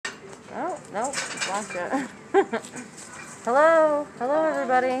Oh, nope, lost it. Hello,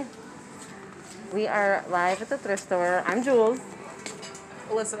 everybody. We are live at the thrift store. I'm Jules.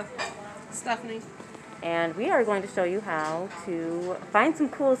 Alyssa. Stephanie. And we are going to show you how to find some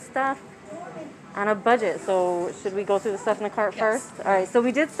cool stuff on a budget. So should we go through the stuff in the cart first? All right, so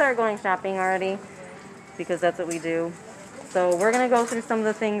we did start going shopping already because that's what we do. So we're going to go through some of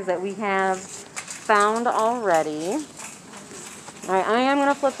the things that we have found already. All right, I am going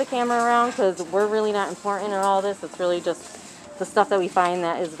to flip the camera around because we're really not important in all this. It's really just the stuff that we find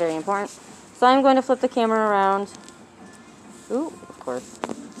that is very important. So I'm going to flip the camera around. Ooh, of course.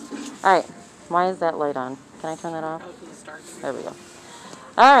 All right, why is that light on? Can I turn that off? There we go.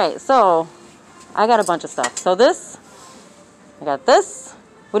 All right, so I got a bunch of stuff. So this, I got this.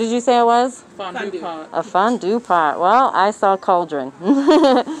 What did you say it was? Fondue pot. A fondue pot. Well, I saw cauldron.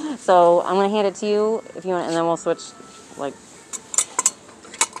 So I'm going to hand it to you if you want, and then we'll switch, like.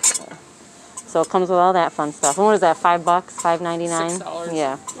 So it comes with all that fun stuff. And what is that, $5, $5.99? $6,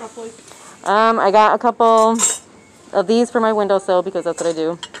 yeah. Roughly. I got a couple of these for my windowsill because that's what I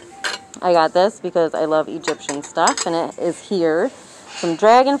do. I got this because I love Egyptian stuff, and it is here. Some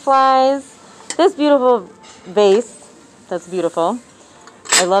dragonflies. This beautiful vase. That's beautiful.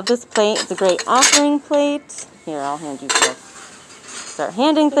 I love this plate. It's a great offering plate. Here, I'll hand you stuff. Start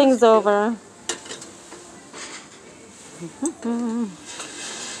handing things over.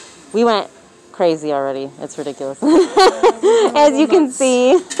 We went crazy already. It's ridiculous. As you can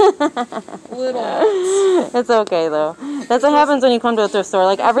see. It's okay though. That's what happens when you come to a thrift store.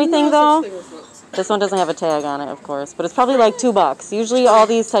 Like everything though, this one doesn't have a tag on it, of course, but it's probably like $2. Usually all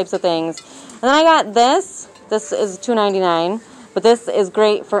these types of things. And then I got this. This is $2.99, but this is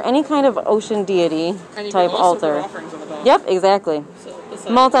great for any kind of ocean deity type altar. Yep, exactly.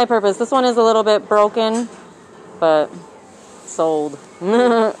 Multi-purpose. This one is a little bit broken, but sold. You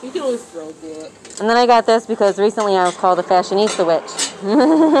can always throw it. And then I got this because recently I was called a fashionista witch.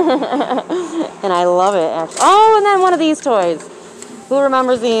 And I love it, actually. Oh, and then one of these toys. Who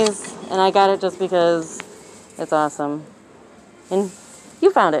remembers these? And I got it just because it's awesome. And you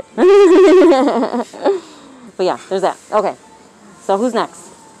found it. But yeah, there's that. Okay. So who's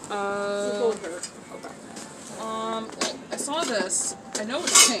next? Okay. I saw this. I know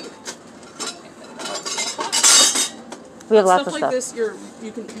it's pink. We have lots of stuff like this,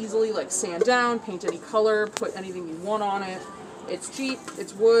 you can easily like sand down, paint any color, put anything you want on it. It's cheap.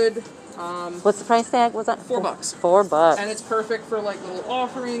 It's wood. What's the price tag? What's that? $4. $4. And it's perfect for like little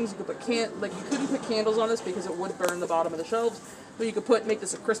offerings. You could put you couldn't put candles on this because it would burn the bottom of the shelves. But you could make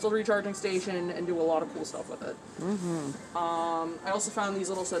this a crystal recharging station and do a lot of cool stuff with it. I also found these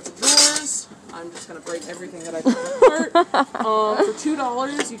little sets of drawers. I'm just gonna break everything that I put apart. For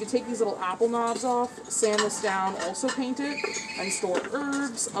 $2, you could take these little apple knobs off, sand this down, also paint it, and store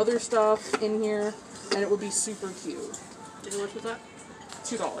herbs, other stuff in here, and it would be super cute. How much was that?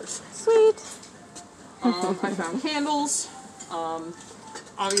 $2. Sweet. I found candles.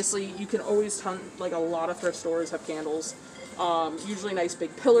 Obviously, you can always like a lot of thrift stores have candles. Usually nice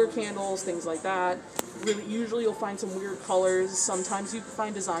big pillar candles, things like that. Usually you'll find some weird colors. Sometimes you can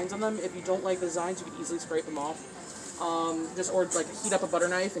find designs on them. If you don't like the designs, you can easily scrape them off. Or like heat up a butter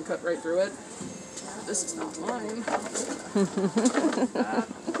knife and cut right through it. This is not mine.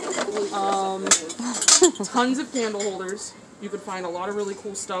 Tons of candle holders. You could find a lot of really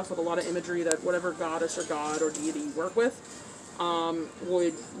cool stuff with a lot of imagery that whatever goddess or god or deity you work with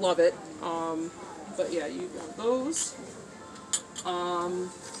would love it. But yeah, you got those.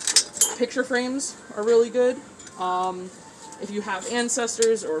 Picture frames are really good. If you have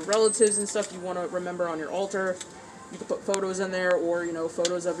ancestors or relatives and stuff you want to remember on your altar, you can put photos in there, or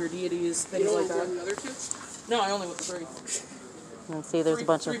photos of your deities, things like that. The other two? No, I only went with 3. Let's see, there's a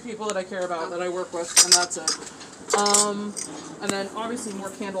bunch of 3 people that I care about that I work with, and that's it. And then obviously more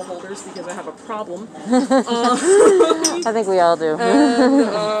candle holders because I have a problem. I think we all do.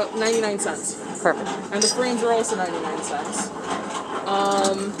 And 99 cents. Perfect. And the frames are also 99 cents.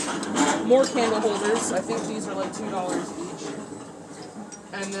 More candle holders. I think these are like $2 each.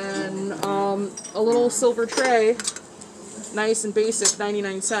 And then a little silver tray, nice and basic,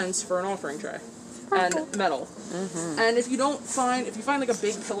 99 cents for an offering tray. And metal. And if you find like a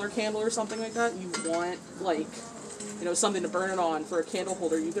big pillar candle or something like that, you want like, something to burn it on for a candle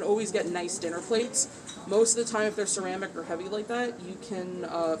holder, you can always get nice dinner plates. Most of the time, if they're ceramic or heavy like that, you can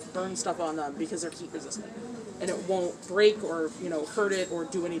burn stuff on them because they're heat resistant. And it won't break or, hurt it or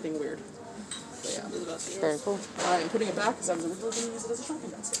do anything weird. But yeah, they're the best. Very cool. I'm putting it back because I was originally going to use it as a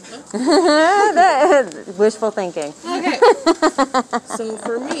shopping basket. Wishful thinking. Okay. So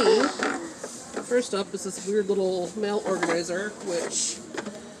for me, first up is this weird little mail organizer, which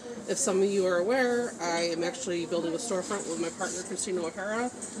if some of you are aware, I am actually building a storefront with my partner, Christina O'Hara.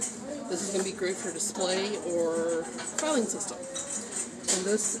 This is going to be great for display or filing system. And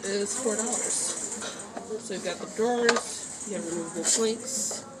this is $4. So you've got the drawers, you have removable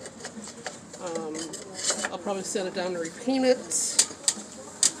planks. I'll probably sand it down to repaint it.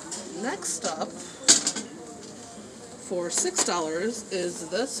 Next up, for $6 is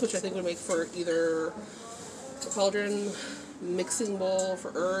this, which I think would make for either a cauldron, mixing bowl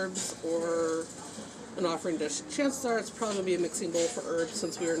for herbs, or an offering dish. Chances are it's probably going to be a mixing bowl for herbs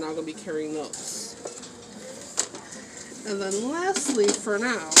since we are now going to be carrying those. And then lastly, for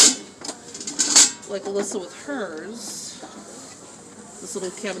now, like Alyssa with hers, this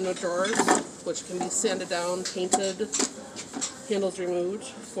little cabinet of drawers, which can be sanded down, painted, handles removed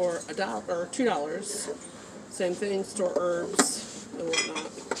for $1 or $2. Same thing, store herbs and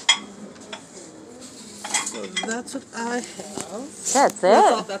whatnot. So that's what I have. That's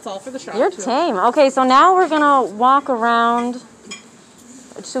it. That's all for the shop. You're tame. Okay, so now we're gonna walk around.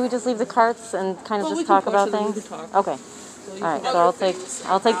 Should we just leave the carts and kind of just talk about things? Okay. So All right. So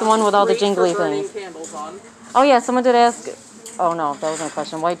I'll take the one with all the jingly things. Candles on. Oh yeah, someone did ask. Oh no, that wasn't a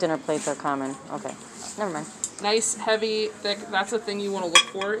question. White dinner plates are common. Okay. Never mind. Nice, heavy, thick. That's the thing you want to look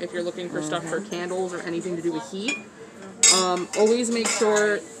for if you're looking for stuff for candles or anything to do with heat. Always make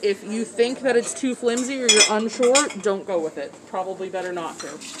sure if you think that it's too flimsy or you're unsure, don't go with it. Probably better not to.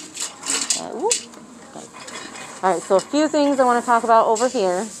 Okay. All right, so a few things I want to talk about over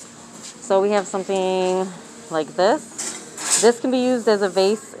here. So we have something like this. This can be used as a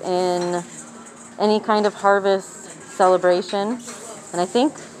vase in any kind of harvest celebration. And I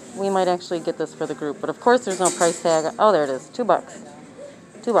think we might actually get this for the group. But of course there's no price tag. Oh, there it is. $2.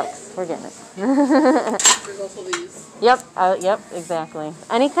 $2. We're getting it. There's also these. Yep, yep, exactly.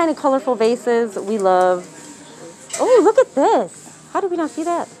 Any kind of colorful vases we love. Oh, look at this. How did we not see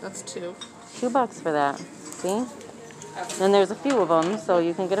that? That's $2. $2 for that. See? And there's a few of them, so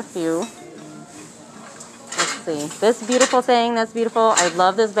you can get a few. Let's see. This beautiful thing, that's beautiful. I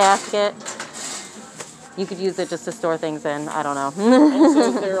love this basket. You could use it just to store things in. I don't know.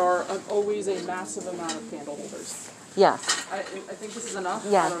 Also, there are always a massive amount of candle holders. Yes. I think this is enough.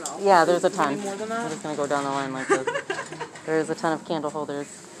 Yeah. I don't know. Yeah, there's a Maybe ton. more than that? I'm just going to go down the line like this. There's a ton of candle holders.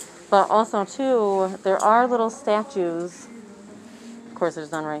 But also, too, there are little statues. Of course,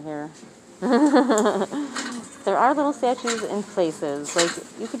 there's none right here. There are little statues in places. Like,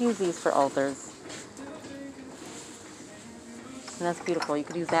 you could use these for altars. And that's beautiful. You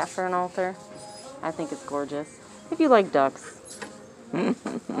could use that for an altar. I think it's gorgeous. If you like ducks. Well,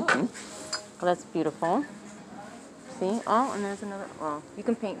 that's beautiful. See? Oh, and there's another. Well, you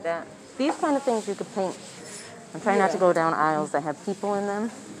can paint that. These kind of things you could paint. I'm trying not to go down aisles that have people in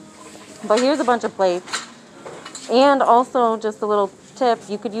them. But here's a bunch of plates. And also, just a little tip,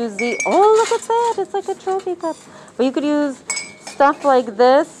 you could use the... Oh, look at that. It's like a trophy cup. But you could use stuff like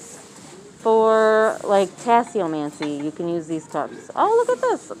this for, like, tasseomancy. You can use these cups. Oh, look at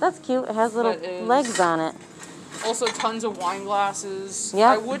this. That's cute. It has little legs on it. Also, tons of wine glasses. Yeah.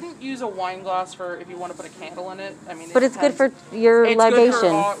 I wouldn't use a wine glass for if you want to put a candle in it. I mean, But it's good for your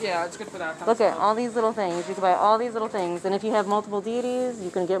libation. Yeah, it's good for that kind Look of at stuff. all these little things. You can buy all these little things. And if you have multiple deities, you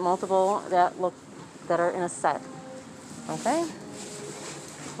can get multiple that are in a set. Okay?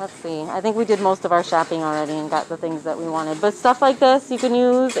 Let's see. I think we did most of our shopping already and got the things that we wanted. But stuff like this you can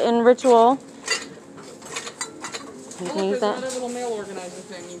use in ritual. You can use that. There's another little mail organizer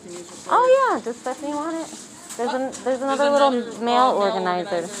thing you can use for Oh yeah, does Stephanie want it? There's another little mail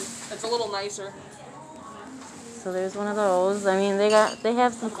organizer. It's a little nicer. So there's one of those. I mean, they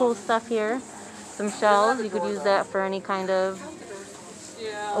have some cool stuff here. Some shells. You could use that for any kind of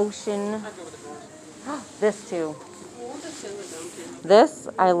ocean. This too. This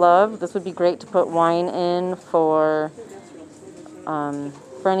I love. This would be great to put wine in for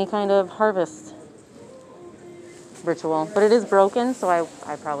any kind of harvest ritual. But it is broken, so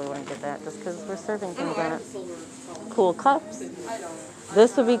I probably wouldn't get that just because we're serving things on it. Cool cups.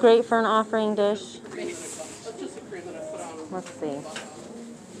 This would be great for an offering dish. Let's see.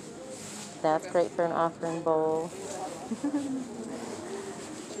 That's great for an offering bowl.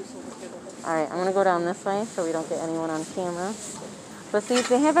 Alright, I'm going to go down this way so we don't get anyone on camera. But see,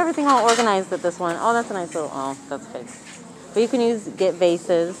 they have everything all organized at this one. Oh, that's a nice little... Oh, that's fake. But you can get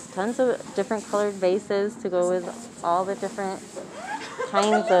vases. Tons of different colored vases to go with all the different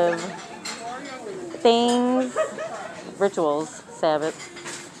kinds of things. Rituals. Sabbath.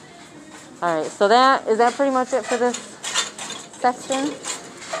 Alright, so is that pretty much it for this section?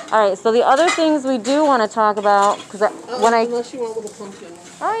 All right, so the other things we do want to talk about, because when I... Unless you want a little pumpkin.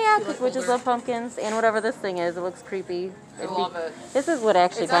 Oh, yeah, You because like witches older. love pumpkins, and whatever this thing is, it looks creepy. I love it. This is would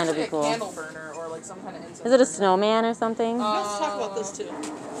actually It's kind of actually be cool. a candle burner or like some kind of incense. Is it a burner. snowman or something? Let's talk about this too.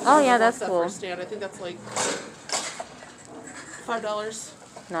 Oh, yeah, that's That cool. for a stand. I think that's like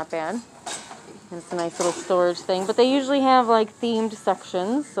 $5. Not bad. It's a nice little storage thing, but they usually have like themed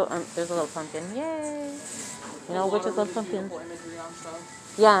sections. So there's a little pumpkin. Yay! You know, witches love pumpkins. Imagery on stuff.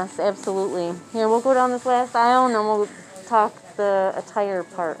 Yes, absolutely. Here, we'll go down this last aisle and then we'll talk the attire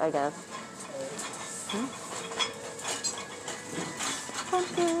part, I guess.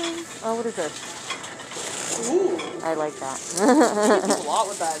 Pumpkin. Oh, what is this? Ooh, I like that. you can do a lot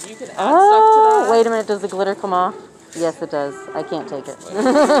with that. You can add Oh, stuff to that. wait a minute. Does the glitter come off? Yes, it does. I can't take it.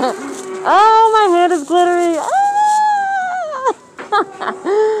 Oh, my hand is glittery. Ah!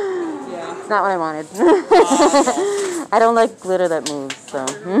 Yeah. It's not what I wanted. I don't like glitter that moves, so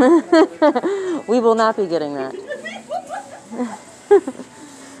we will not be getting that.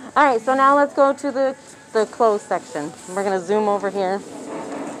 All right, so now let's go to the clothes section. We're going to zoom over here.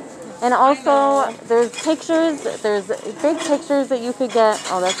 And also, there's pictures. There's big pictures that you could get.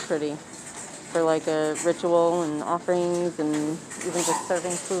 Oh, that's pretty. For like a ritual and offerings and even just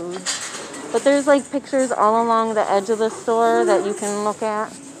serving food. But there's like pictures all along the edge of the store that you can look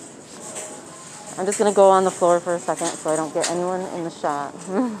at. I'm just going to go on the floor for a second so I don't get anyone in the shot.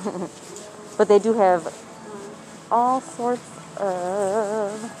 But they do have all sorts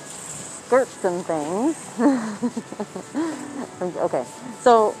of skirts and things. Okay,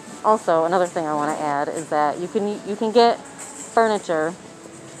 so also another thing I want to add is that you can get furniture.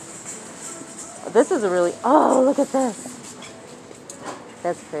 This is a really, oh, look at this.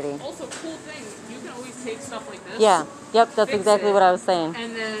 That's pretty. Also, cool thing, you can always take stuff like this. Yeah, yep, that's fix exactly it, what I was saying.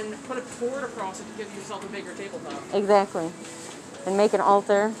 And then put a cord across it to give yourself a bigger tabletop. Exactly. And make an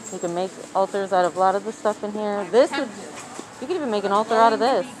altar. You can make altars out of a lot of the stuff in here. This would, you could even make an altar out of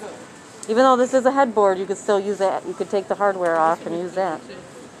this. Even though this is a headboard, you could still use that. You could take the hardware off and use that.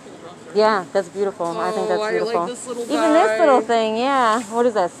 Yeah, that's beautiful. I think that's beautiful. I like this little guy. Even this little thing, yeah. What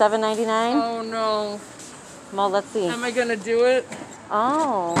is that, $7.99? Oh no. Well, let's see. Am I gonna do it?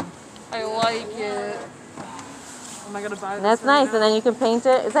 Oh, I like it. Am I gonna buy this? that's right nice. now? And then you can paint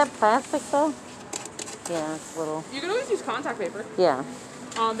it. Is that plastic though? Yeah, it's little. You can always use contact paper. Yeah,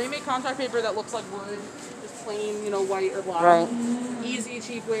 They make contact paper that looks like wood, just plain, white or black. right. Easy,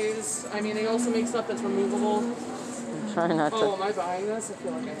 cheap ways. I mean, they also make stuff that's removable. I'm trying not to. Oh, am I buying this? I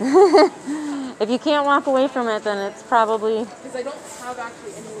feel like I am. If you can't walk away from it, then it's probably. Because I don't have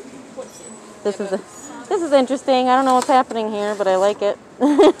actually anywhere to put it. This is interesting. I don't know what's happening here, but I like it.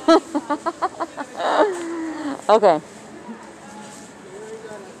 Okay.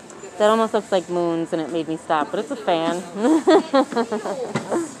 That almost looks like moons, and it made me stop, but it's a fan.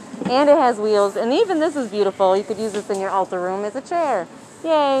 And it has wheels, and even this is beautiful. You could use this in your altar room as a chair.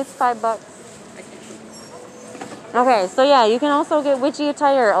 Yay, it's $5. Okay, so yeah, you can also get witchy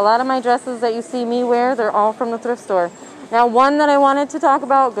attire. A lot of my dresses that you see me wear, they're all from the thrift store. Now, one that I wanted to talk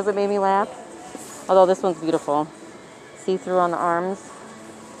about, because it made me laugh, although this one's beautiful. See-through on the arms.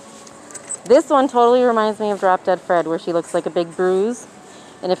 This one totally reminds me of Drop Dead Fred, where she looks like a big bruise.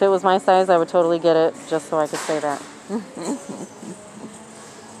 And if it was my size, I would totally get it, just so I could say that.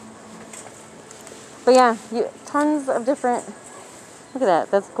 But yeah, tons of different... Look at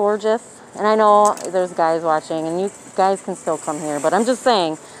that. That's gorgeous. And I know there's guys watching, and you guys can still come here. But I'm just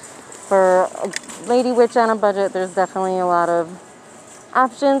saying, for a lady witch on a budget, there's definitely a lot of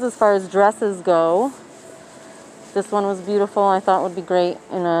options as far as dresses go. This one was beautiful. I thought would be great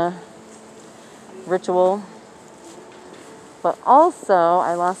in a ritual. But also,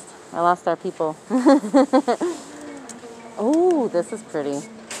 I lost our people. Oh, this is pretty.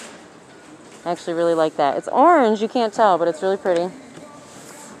 I actually really like that. It's orange, you can't tell, but it's really pretty.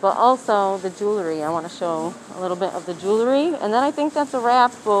 But also the jewelry. I want to show a little bit of the jewelry. And then I think that's a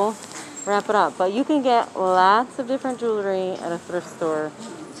wrap. We'll wrap it up. But you can get lots of different jewelry at a thrift store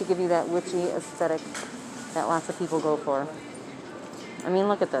to give you that witchy aesthetic that lots of people go for. I mean,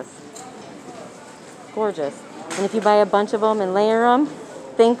 look at this. Gorgeous. And if you buy a bunch of them and layer them,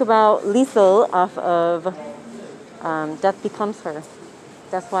 think about Liesel off of Death Becomes Her.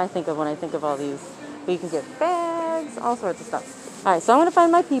 That's what I think of when I think of all these. But you can get bags, all sorts of stuff. All right, so I'm going to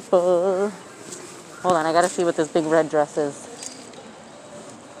find my people. Hold on, I got to see what this big red dress is.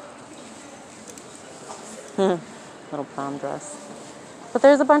 Little prom dress. But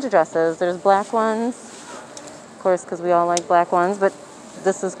there's a bunch of dresses. There's black ones. Of course, because we all like black ones. But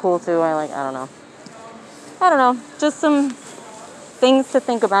this is cool, too. I don't know. Just some things to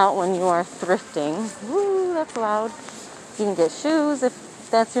think about when you are thrifting. Woo, that's loud. You can get shoes if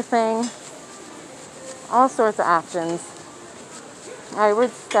that's your thing. All sorts of options. All right,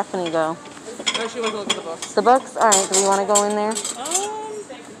 where'd Stephanie go? Oh, she went to look at the books. The books? All right, do we want to go in there?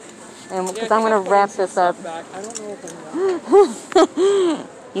 And because I'm going to wrap this up. Back. I don't know if I'm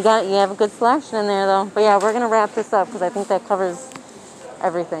You have a good selection in there though. But yeah, we're going to wrap this up because I think that covers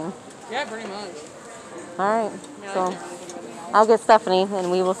everything. Yeah, pretty much. All right, so I'll get Stephanie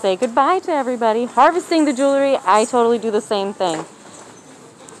and we will say goodbye to everybody. Harvesting the jewelry, I totally do the same thing.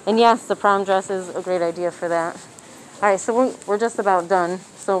 And yes, the prom dress is a great idea for that. All right, so we're just about done.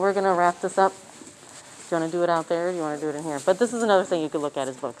 So we're going to wrap this up. Do you want to do it out there or do you want to do it in here? But this is another thing you could look at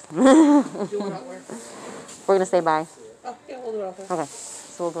as books. Do it out where? We're going to say bye. Oh, yeah, we'll do it out there. Okay,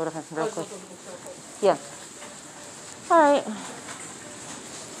 so we'll go to her real quick. Yeah. All right.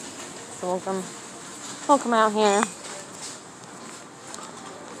 So we'll come out here.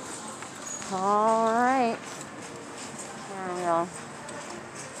 All right. There we go.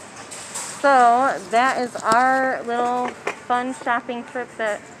 So that is our little fun shopping trip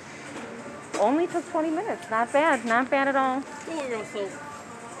that only took 20 minutes. Not bad. Not bad at all. Well, we also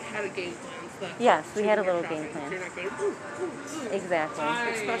had a game plan. So Yes, we had a you're little shopping, game plan. You're not going, ooh, ooh, ooh. Exactly.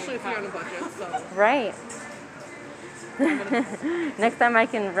 Especially if you're on a budget. So. Right. Next time I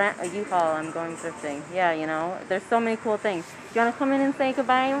can rent a U-Haul, I'm going thrifting. Yeah, you know, there's so many cool things. Do you want to come in and say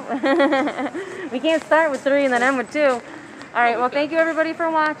goodbye? We can't start with 3 and then end with 2. All right, well, thank you everybody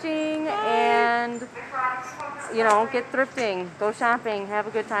for watching. And, you know, get thrifting. Go shopping. Have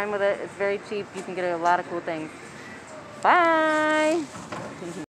a good time with it. It's very cheap. You can get a lot of cool things. Bye.